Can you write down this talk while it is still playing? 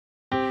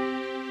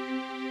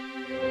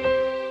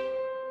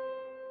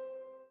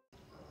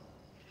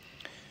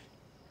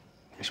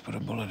He's put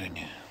a bullet in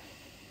you.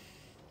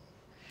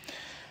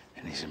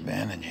 And he's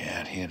abandoned you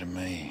out here to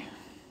me.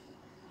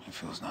 He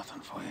feels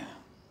nothing for you.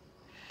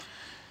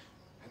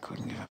 He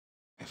couldn't give up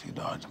if you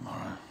died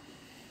tomorrow.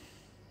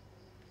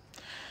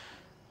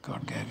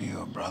 God gave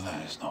you a brother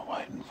who's not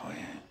waiting for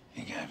you.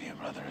 He gave you a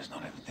brother who's not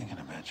even thinking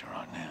about you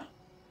right now.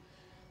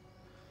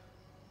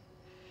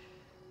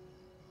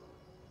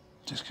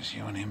 Just because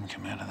you and him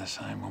come out of the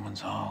same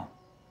woman's hole.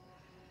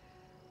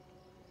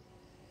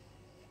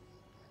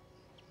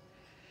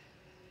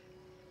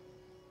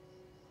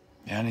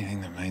 The only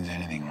thing that means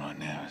anything right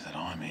now is that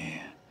I'm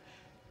here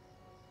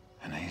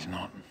and he's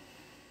not.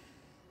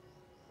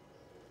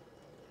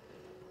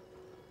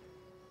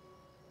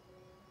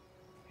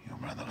 Your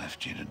brother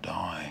left you to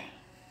die.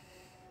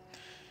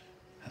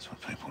 That's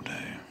what people do.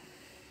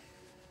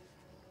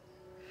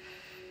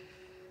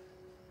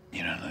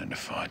 You don't learn to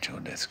fight, your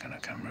death's gonna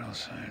come real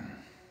soon.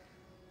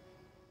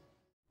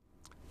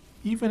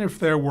 Even if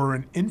there were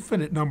an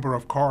infinite number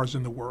of cars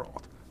in the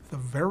world, the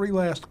very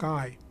last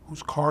guy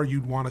whose car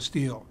you'd want to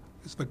steal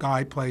is the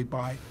guy played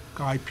by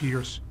Guy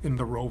Pearce in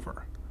The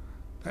Rover.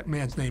 That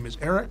man's name is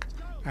Eric,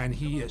 and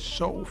he is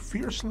so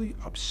fiercely,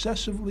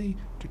 obsessively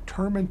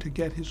determined to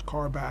get his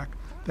car back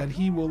that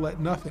he will let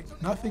nothing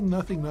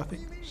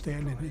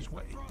stand in his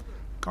way.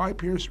 Guy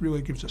Pearce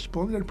really gives a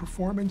splendid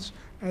performance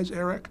as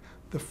Eric.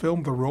 The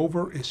film The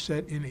Rover is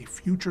set in a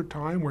future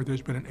time where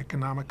there's been an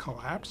economic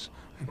collapse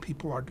and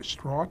people are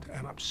distraught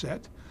and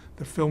upset.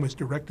 The film is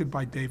directed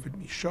by David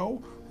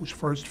Michôd, whose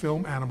first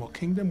film, Animal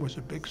Kingdom, was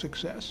a big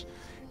success.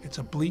 It's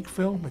a bleak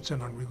film, it's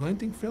an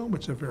unrelenting film,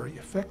 it's a very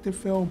effective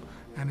film,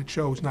 and it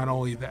shows not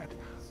only that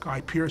Guy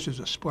Pearce is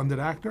a splendid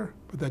actor,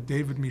 but that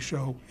David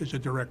Michôd is a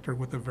director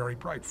with a very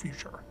bright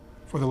future.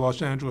 For the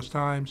Los Angeles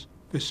Times,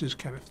 this is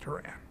Kenneth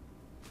Turan.